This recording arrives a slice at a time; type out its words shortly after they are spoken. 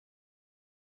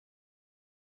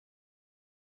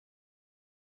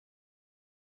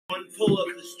on, pull up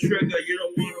this trigger. You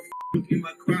don't want to with me,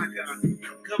 my cracker.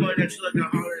 Come on, at you like a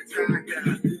heart attack.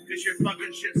 Cause your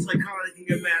fucking shit's psychotic and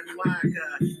you're mad whack.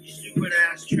 You stupid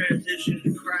ass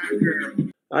transition cracker.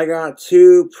 I got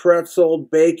 2 pretzel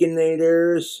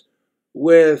baconators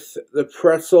with the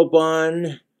pretzel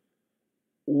bun.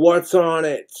 What's on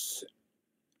it?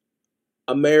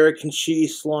 American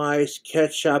cheese slice,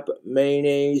 ketchup,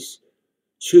 mayonnaise,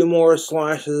 2 more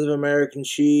slices of American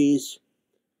cheese,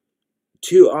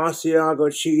 2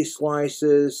 Asiago cheese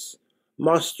slices,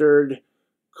 mustard,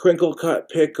 crinkle cut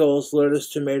pickles, lettuce,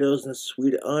 tomatoes, and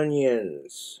sweet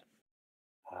onions.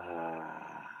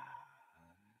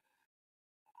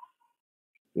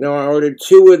 Now I ordered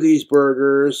 2 of these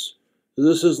burgers.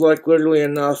 This is like literally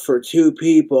enough for 2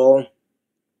 people.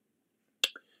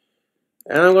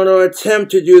 And I'm going to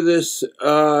attempt to do this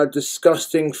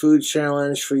disgusting food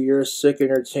challenge for your sick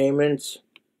entertainment.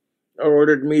 I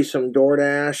ordered me some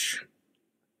DoorDash.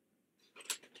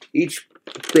 Each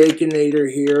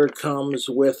baconator here comes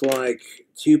with like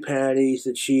 2 patties,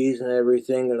 the cheese, and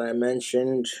everything that I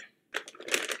mentioned.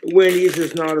 Wendy's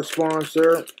is not a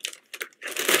sponsor.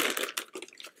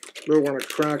 We're going to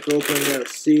crack open that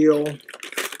seal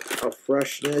of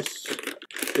freshness.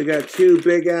 They got 2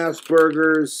 big ass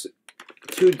burgers,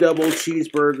 2 double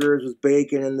cheeseburgers with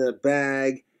bacon in the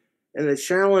bag. And the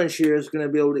challenge here is going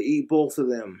to be able to eat both of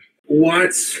them.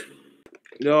 What?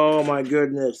 Oh my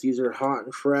goodness, these are hot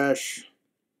and fresh.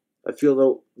 I feel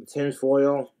the tin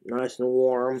foil, nice and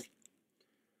warm.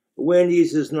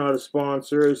 Wendy's is not a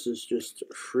sponsor, this is just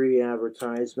free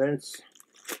advertisements.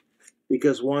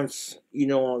 Because once you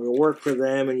no longer work for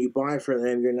them and you buy for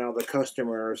them, you're now the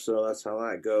customer, so that's how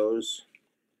that goes.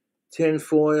 Tin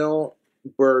foil,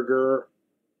 burger.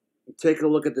 Take a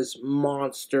look at this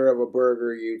monster of a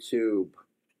burger, YouTube.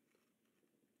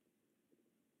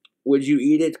 Would you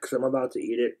eat it? Because I'm about to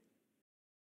eat it.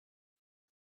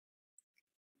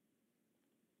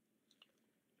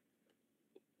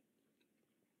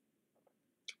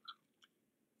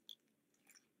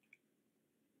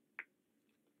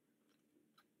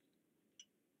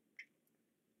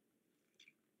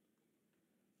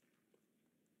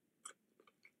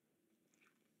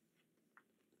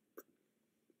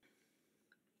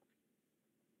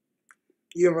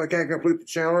 Even if I can't complete the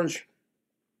challenge,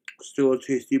 still a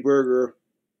tasty burger.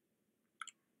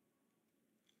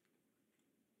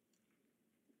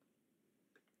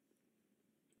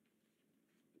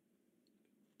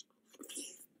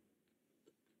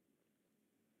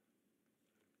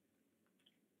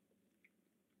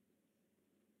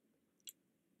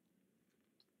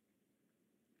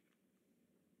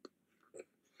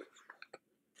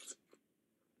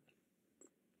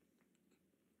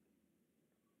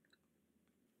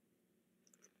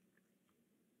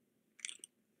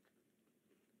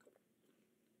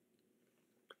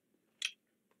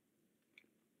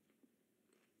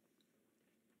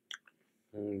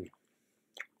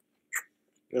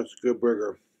 That's a good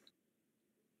burger.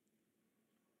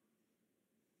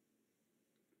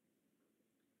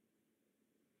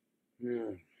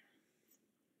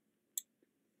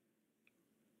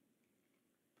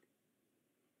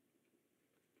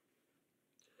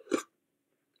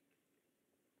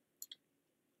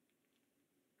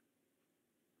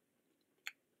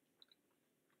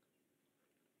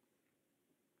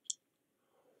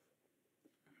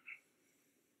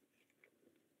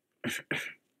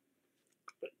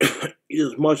 Eat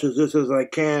as much of this as I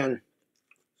can.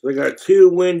 So I got 2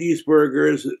 Wendy's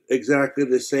burgers, exactly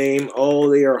the same. Oh,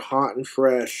 they are hot and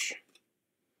fresh.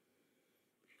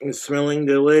 And smelling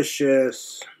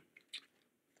delicious.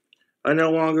 I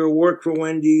no longer work for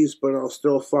Wendy's, but I'll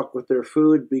still fuck with their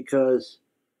food because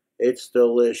it's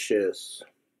delicious.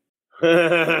 What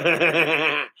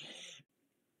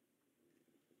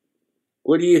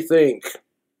do you think?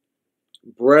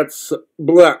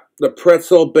 The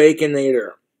pretzel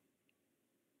baconator.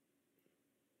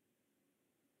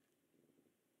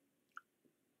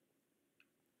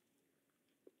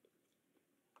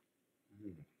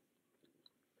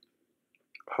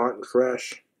 Hot and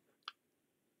fresh.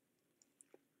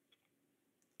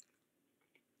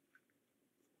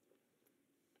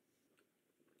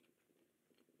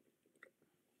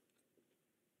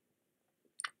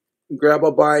 Grab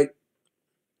a bite.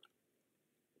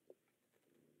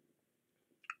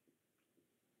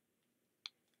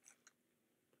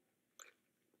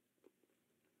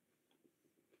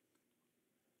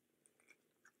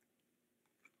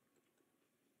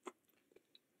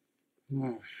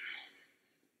 And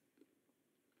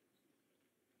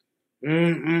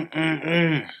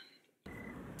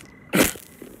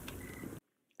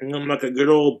I'm like a good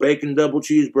old bacon double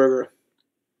cheeseburger.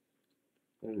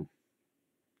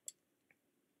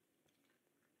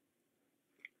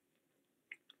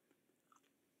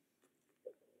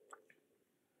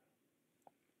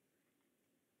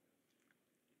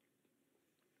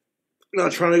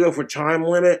 Not trying to go for time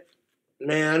limit,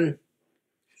 man.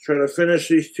 Try to finish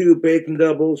these 2 bacon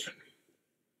doubles.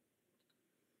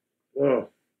 Oh.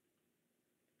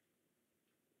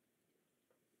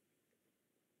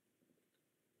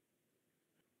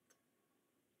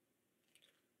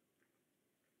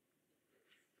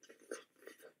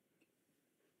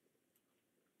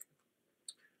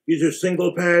 These are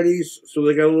single patties, so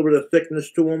they got a little bit of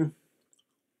thickness to them.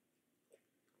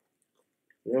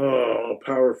 Oh,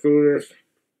 power fooders.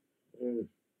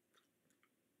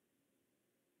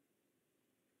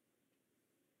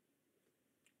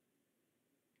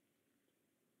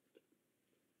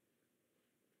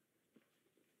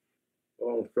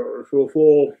 Oh, I'm starting to feel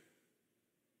full.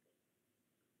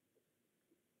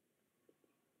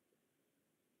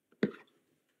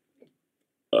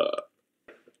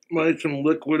 Might need some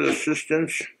liquid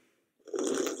assistance.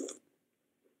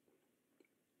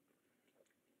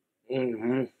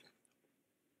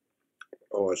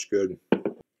 Oh, that's good.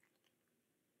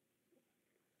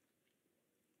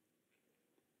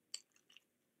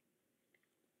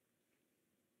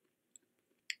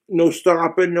 No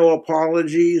stopping, no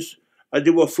apologies. I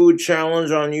do a food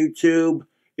challenge on YouTube.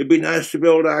 It'd be nice to be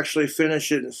able to actually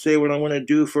finish it and say what I'm going to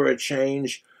do for a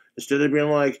change instead of being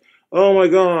like, oh my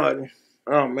God.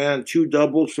 Oh man, 2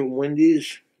 doubles from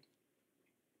Wendy's.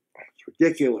 It's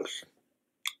ridiculous.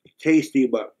 Tasty,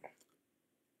 but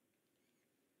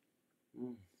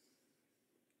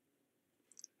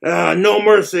no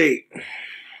mercy.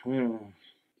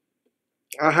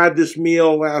 I had this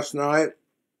meal last night.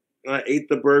 I ate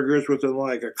the burgers within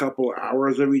like a couple of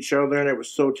hours of each other, and it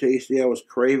was so tasty. I was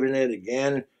craving it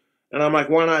again. And I'm like,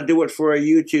 why not do it for a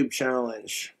YouTube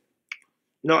challenge?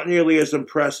 Not nearly as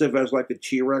impressive as like the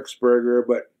T-Rex burger,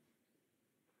 but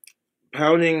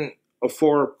pounding a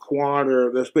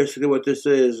 4-quarter, that's basically what this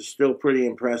is still pretty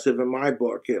impressive in my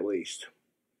book, at least.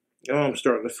 Oh, I'm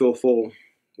starting to feel full.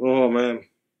 Oh, man.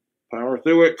 Power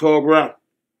through it, Cobra.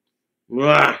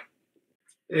 Mwah.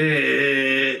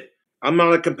 I'm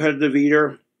not a competitive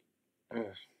eater.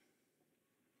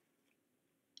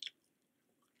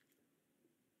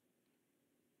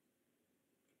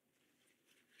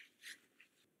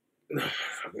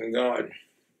 Fucking God.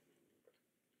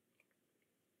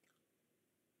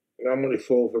 I'm really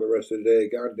full for the rest of the day.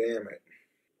 God damn it.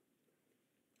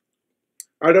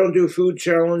 I don't do food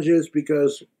challenges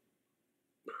because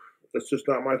that's just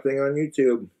not my thing on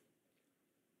YouTube.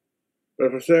 But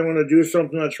if I say I'm going to do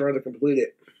something, I try to complete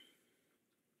it.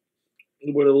 A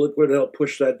little bit of liquid to help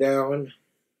push that down.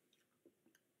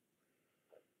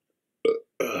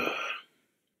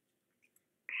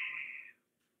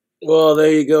 Well,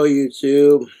 there you go,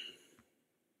 YouTube.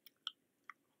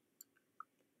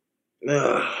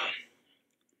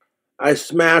 I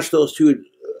smashed those 2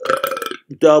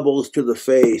 doubles to the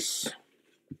face.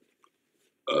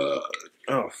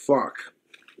 Oh, fuck.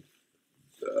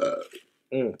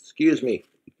 Excuse me.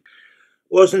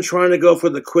 Wasn't trying to go for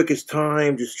the quickest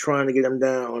time, just trying to get them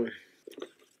down.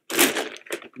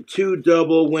 2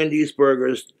 double Wendy's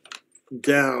burgers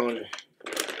down.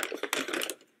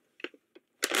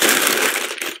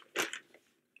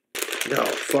 No,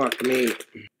 fuck me.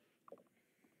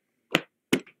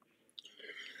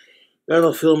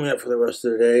 That'll fill me up for the rest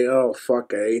of the day. Oh,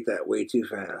 fuck, I ate that way too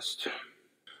fast.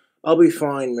 I'll be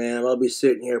fine, man. I'll be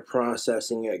sitting here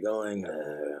processing it, going,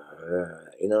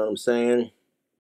 you know what I'm saying?